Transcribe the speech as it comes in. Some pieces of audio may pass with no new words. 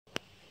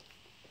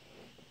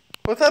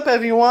What's up,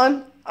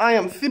 everyone? I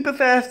am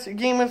Superfast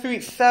Gamer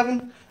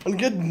 37, and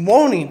good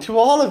morning to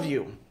all of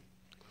you.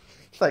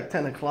 It's like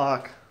 10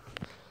 o'clock.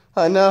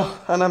 I know,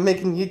 and I'm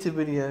making YouTube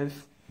videos.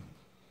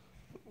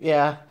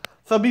 Yeah.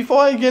 So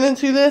before I get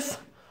into this,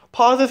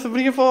 pause this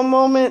video for a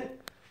moment.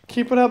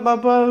 Keep it up, my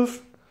bros.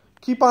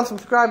 Keep on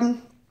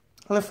subscribing.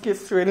 Let's get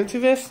straight into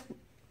this.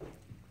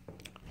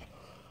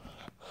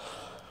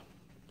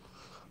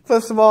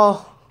 First of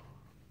all,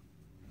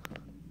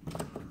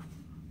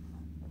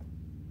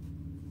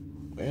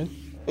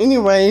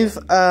 anyways,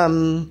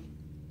 I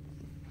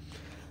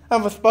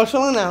have a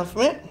special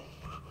announcement.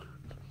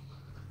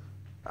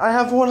 I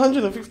have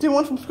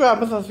 151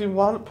 subscribers, as you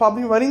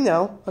probably already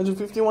know.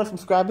 151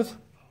 subscribers.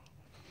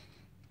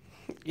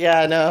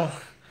 Yeah, I know.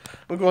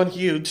 We're going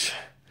huge.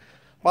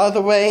 By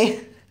the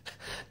way,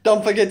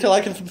 don't forget to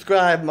like and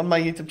subscribe on my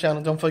YouTube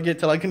channel. Don't forget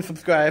to like and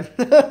subscribe.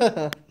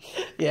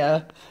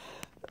 Yeah.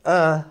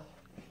 Just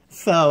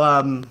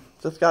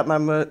got my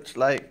merch,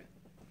 like,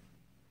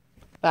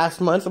 last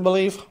month, I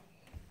believe.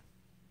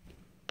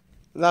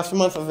 Last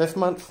month or this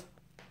month.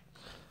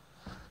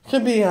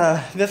 Could be,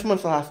 this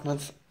month or last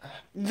month.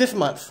 This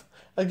month.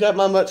 I got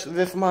my merch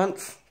this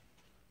month.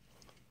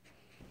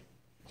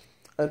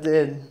 I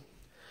did.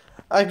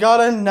 I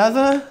got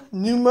another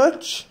new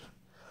merch,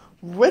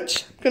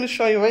 which I'm going to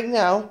show you right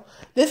now.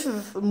 This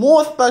is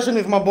more special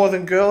news, my boys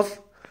and girls.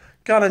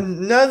 Got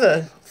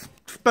another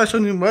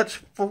special new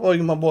merch for all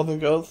you, my boys and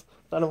girls,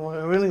 that I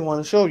really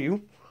want to show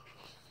you.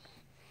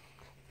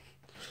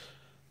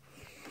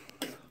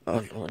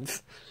 Oh, Lord.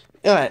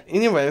 Alright,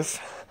 anyways.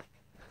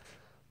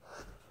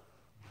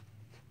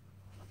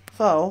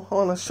 So, I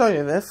want to show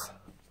you this.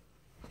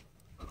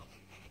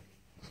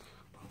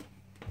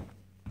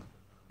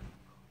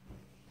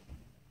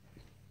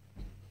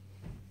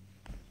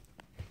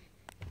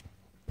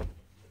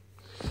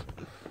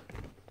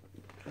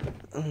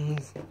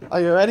 Are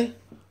you ready?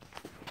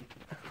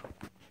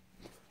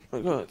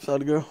 Oh, go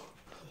outside, girl.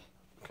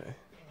 Okay.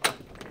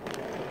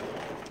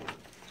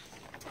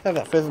 Have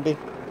that frisbee.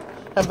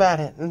 Have at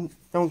it.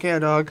 Don't care,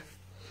 dog.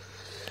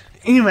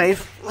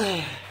 Anyways.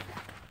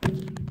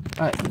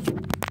 Alright.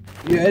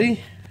 You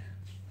ready?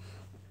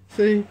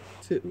 3,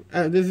 2,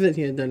 this is it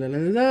here. Dun, dun,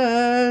 dun,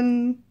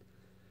 dun.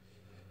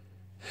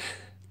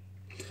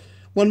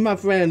 One of my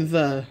friends,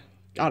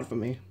 got it for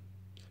me.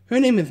 Her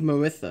name is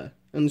Marissa,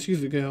 and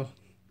she's a girl.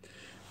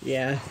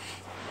 Yeah.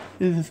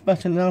 This is a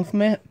special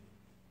announcement.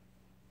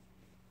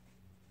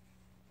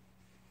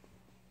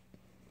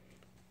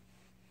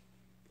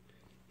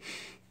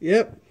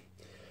 Yep.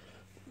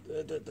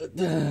 Dun, dun, dun,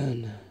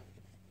 dun.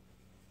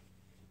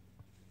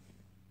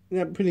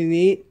 Isn't that pretty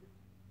neat?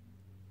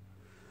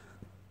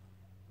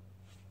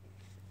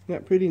 Isn't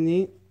that pretty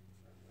neat?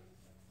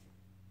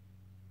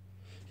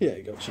 Here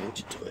you go,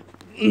 change it to it.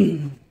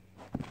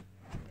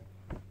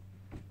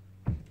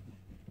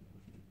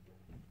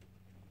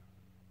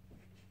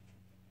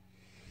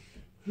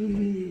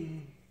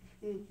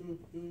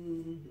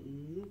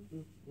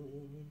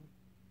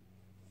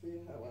 See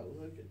how I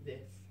look at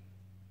this.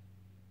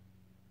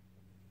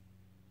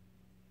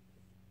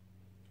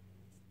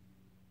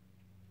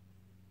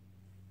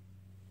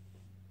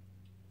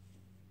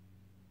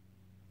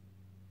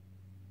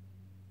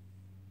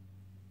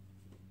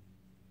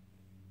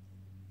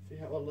 See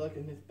how I look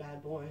in this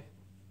bad boy.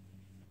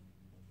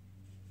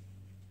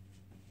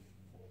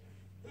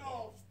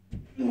 Oh.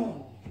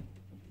 Oh.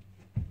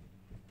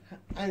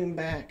 I'm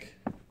back.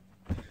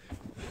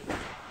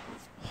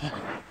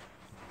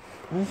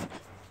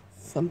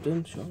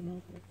 Something showing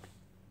up.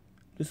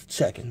 Just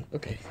checking.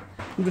 Okay.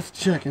 I'm just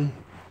checking.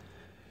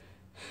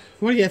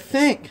 What do you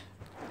think?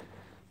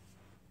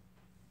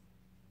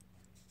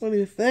 What do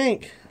you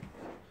think?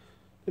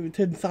 Let me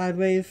turn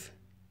sideways.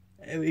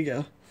 There we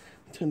go.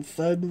 Turn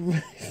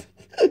sideways.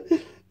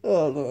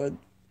 Oh, Lord.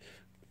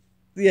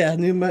 Yeah,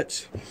 new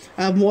merch.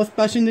 I have more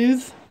special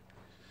news.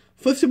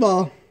 First of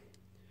all,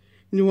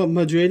 you know what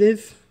Madrid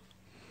is?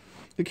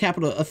 The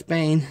capital of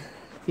Spain.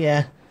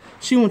 Yeah,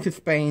 she went to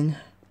Spain.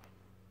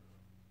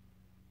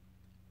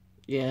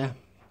 Yeah,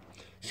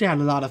 she had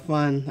a lot of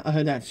fun. I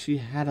heard that she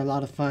had a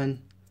lot of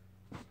fun.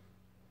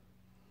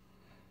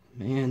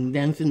 Man,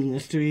 dancing in the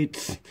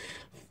streets,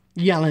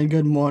 yelling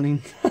good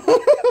morning.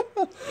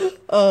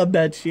 Oh, I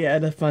bet she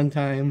had a fun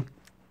time.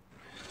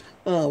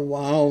 Oh,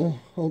 wow.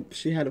 Hope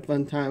she had a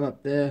fun time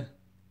up there.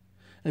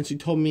 And she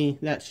told me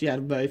that she had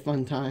a very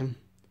fun time.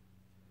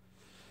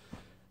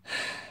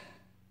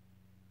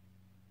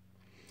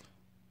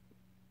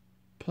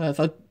 Plus,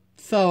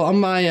 so on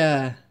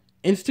my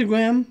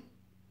Instagram,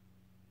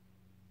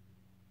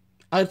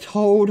 I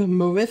told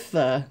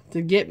Marissa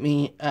to get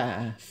me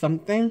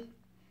something.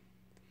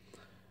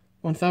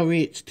 Once I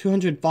reach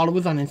 200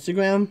 followers on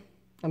Instagram,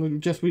 I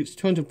just reached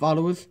 200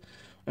 followers,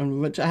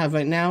 and which I have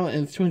right now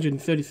is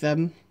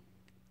 237.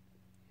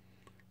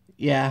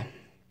 Yeah,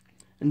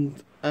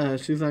 and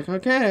she's like,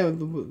 okay,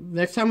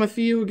 next time I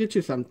see you, we'll get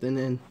you something,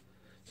 and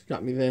she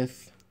got me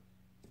this.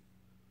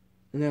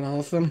 Isn't that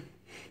awesome?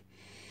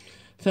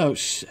 So,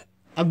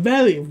 a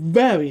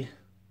very,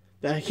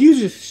 the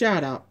hugest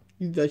shout out,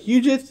 the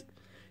hugest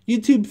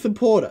YouTube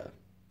supporter.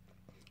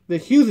 The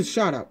hugest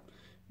shout out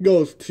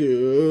goes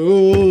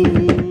to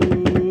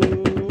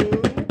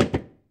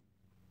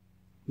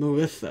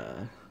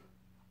Marissa.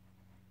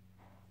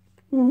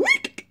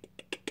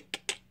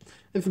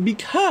 It's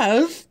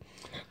because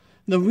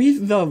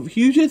the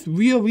hugest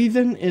real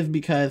reason is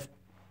because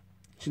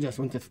she just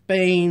went to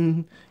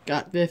Spain,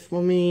 got this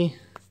for me.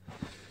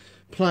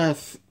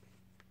 Plus,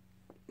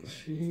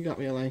 she got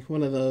me like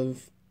one of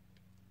those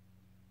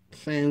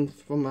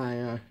fans for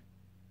my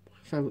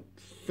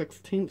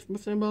 16th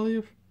birthday, I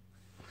believe.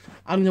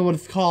 I don't know what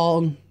it's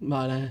called,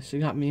 but she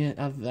got me it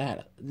as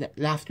that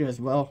last year as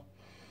well.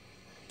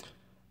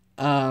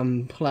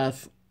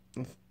 Plus,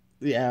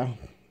 yeah,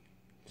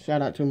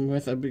 shout out to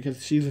Marissa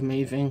because she's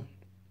amazing.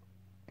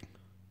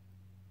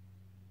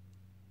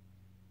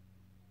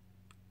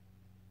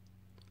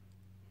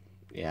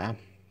 Yeah.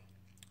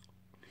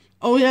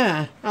 Oh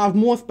yeah, I have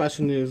more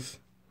special news.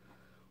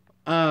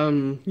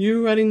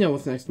 You already know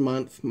what's next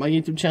month. My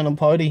YouTube channel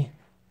party.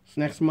 It's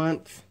next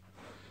month.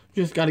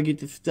 Just gotta get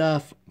the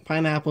stuff.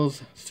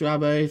 Pineapples,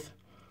 strawberries.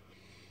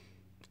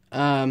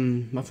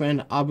 My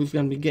friend Aubrey's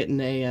gonna be getting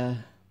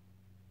a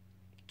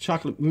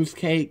chocolate mousse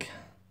cake.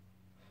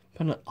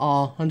 Putting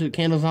all 100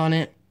 candles on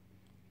it.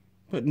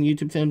 Putting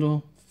YouTube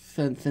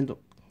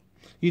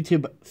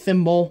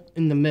symbol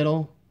in the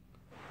middle.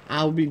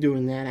 I'll be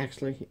doing that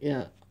actually.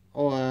 Yeah.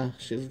 Or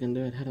she's gonna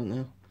do it. I don't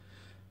know.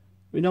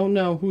 We don't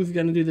know who's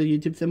gonna do the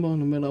YouTube symbol in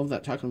the middle of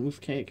that chocolate mousse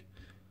cake.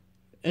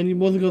 And you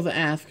both go to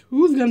ask,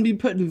 who's gonna be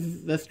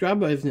putting the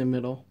strawberries in the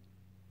middle?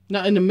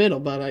 Not in the middle,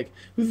 but like,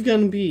 who's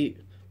gonna be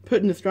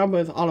putting the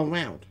strawberries all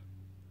around?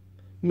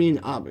 Me and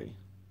Aubrey.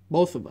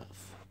 Both of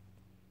us.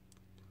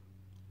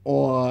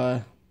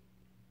 Or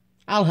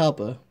I'll help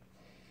her.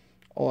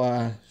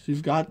 Or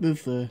she's got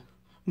this, and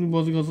the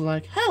boys and girls are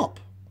like, help!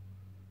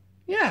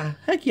 Yeah,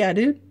 heck yeah,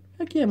 dude.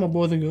 Heck yeah, my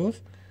boys and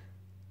girls.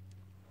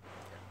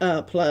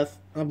 Plus,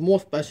 I have more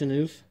special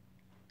news.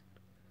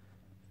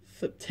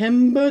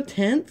 September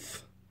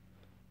 10th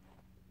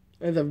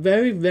is a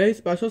very, very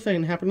special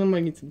thing happening on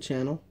my YouTube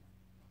channel.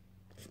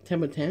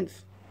 September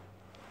 10th.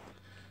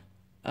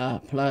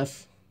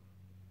 Plus,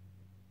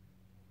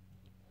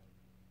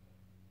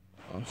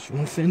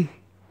 Schmunzen.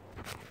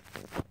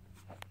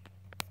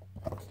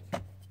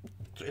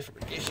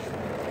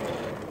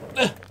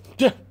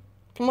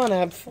 Come on,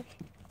 Abs.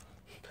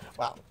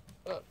 Wow.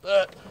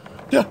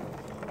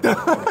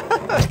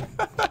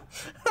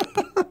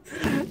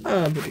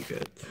 Pretty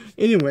good.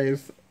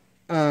 Anyways,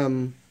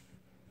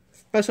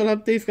 special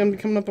updates gonna be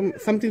coming up.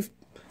 Something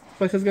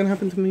special is gonna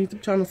happen to my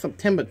YouTube channel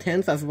September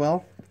 10th as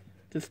well.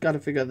 Just gotta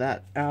figure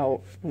that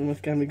out.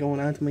 What's gonna be going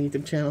on to my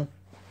YouTube channel.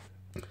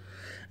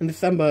 And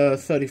December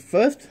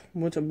 31st,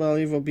 which I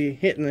believe will be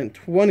hitting in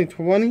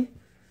 2020.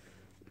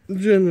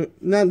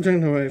 Not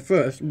January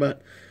 1st,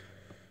 but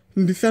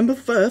December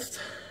 1st,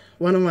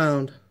 when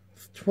around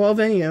 12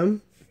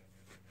 a.m.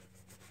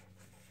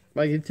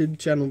 my YouTube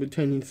channel will be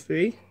turning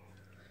 3.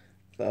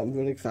 So I'm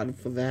really excited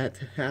for that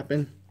to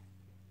happen.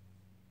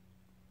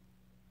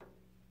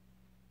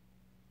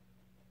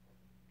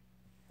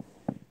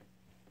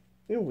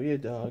 You're a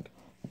weird dog.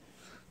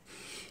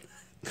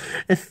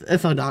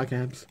 It's our dog,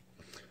 Abs.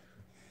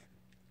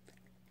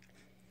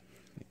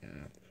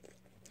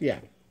 Yeah.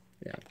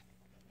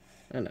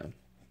 I know.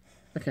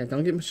 Okay,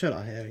 don't get my shirt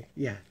all hairy.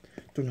 Yeah,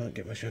 do not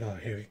get my shirt all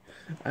hairy.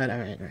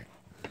 Alright.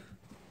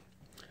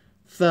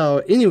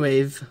 So,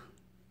 anyways,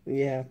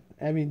 yeah,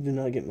 Abby, do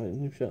not get my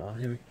new shirt all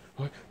hairy.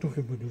 Don't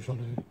get my new shirt all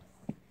hairy.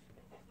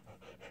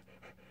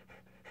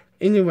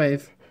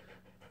 Anyways,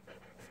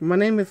 my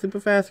name is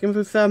Superfast Games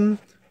with 7.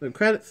 The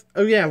credits.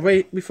 Oh yeah,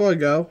 wait, before I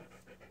go.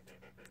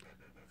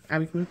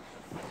 Abby, come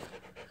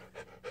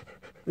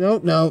here.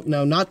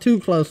 No, not too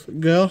close.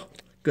 Girl.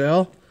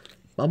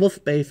 Bubble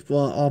space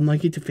for all my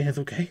YouTube fans,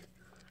 okay?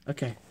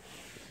 Okay.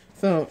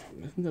 So,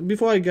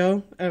 before I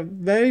go, a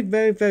very,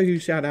 very, very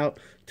huge shout out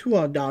to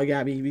our dog,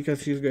 Abby,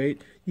 because she's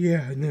great.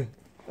 Yeah, I know.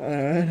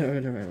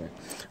 Alright.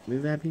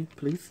 Move, Abby,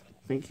 please.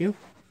 Thank you.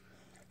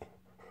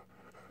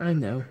 I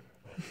know.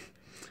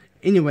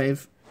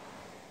 Anyways.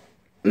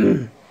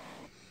 September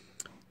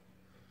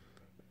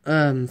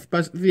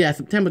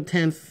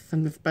 10th,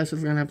 something special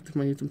is gonna happen to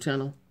my YouTube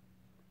channel.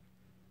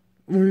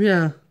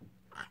 Yeah.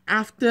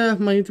 After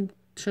my YouTube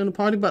channel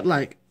party, but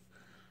like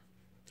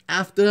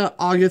after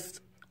August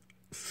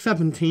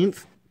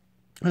 17th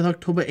and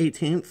October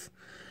 18th,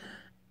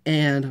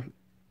 and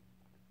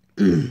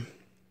the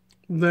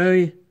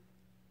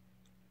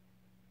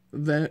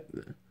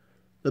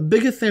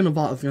biggest thing of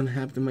all is gonna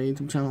happen to my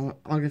YouTube channel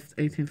August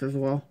 18th as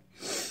well.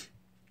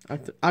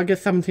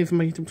 August 17th is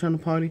my YouTube channel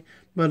party,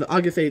 but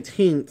August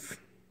 18th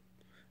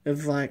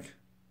is like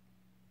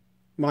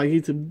my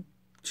YouTube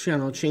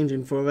channel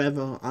changing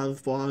forever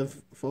as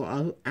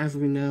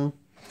we know.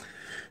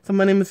 So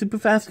my name is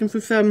Superfast Games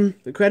with 7.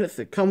 The credits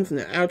that come from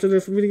the out of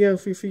this video,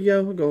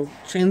 CCO, go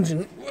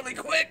changing really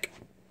quick.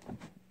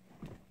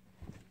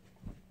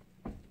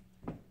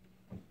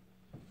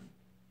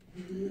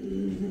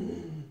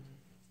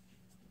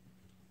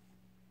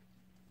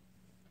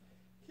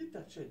 Keep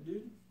that shit,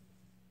 dude.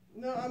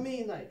 No, I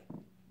mean, like...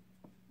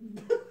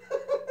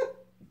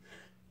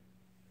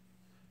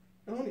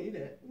 Don't eat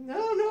it. No.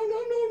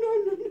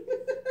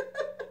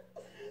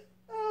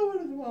 Oh,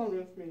 what is wrong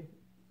with me?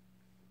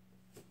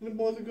 And the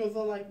boys and girls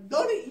are like,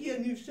 don't eat it,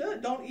 and you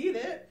should. Don't eat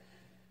it.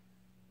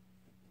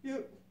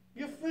 Your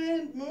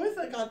friend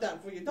Marissa got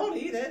that for you. Don't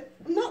eat it.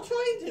 I'm not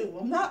trying to.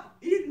 I'm not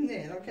eating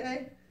it,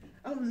 okay?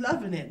 I'm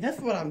loving it. That's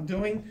what I'm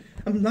doing.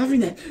 I'm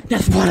loving it.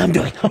 That's what I'm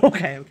doing.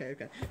 Okay.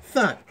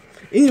 So,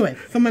 anyway,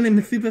 so my name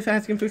is Super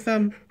Fast Games for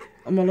some.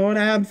 I'm a Lord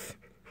Abs.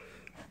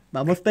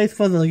 Bubble space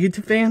for the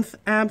YouTube fans,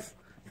 Abs.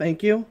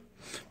 Thank you.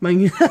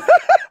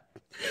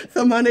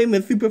 So my name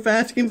is Super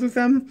Fast Games for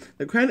some.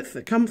 The credits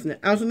that comes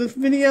out of this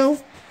video.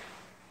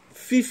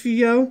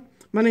 CCO.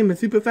 My name is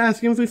Super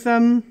Fast Games for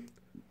some.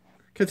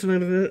 Catch you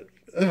later.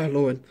 Oh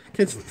Lord.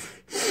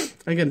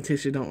 I got a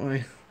tissue, don't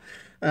worry.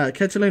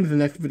 Catch you later in the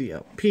next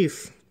video.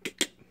 Peace.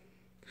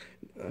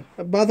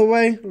 By the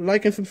way,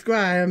 like and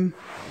subscribe.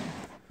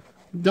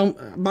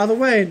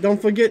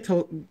 Don't forget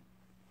to...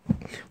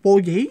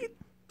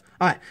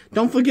 Alright,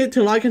 don't forget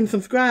to like and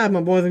subscribe,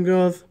 my boys and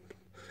girls.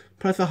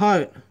 Press a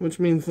heart, which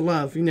means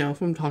love. You know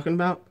what I'm talking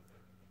about?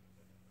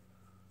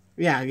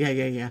 Yeah.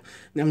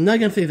 I'm not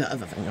gonna say the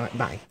other thing. Alright,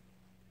 bye.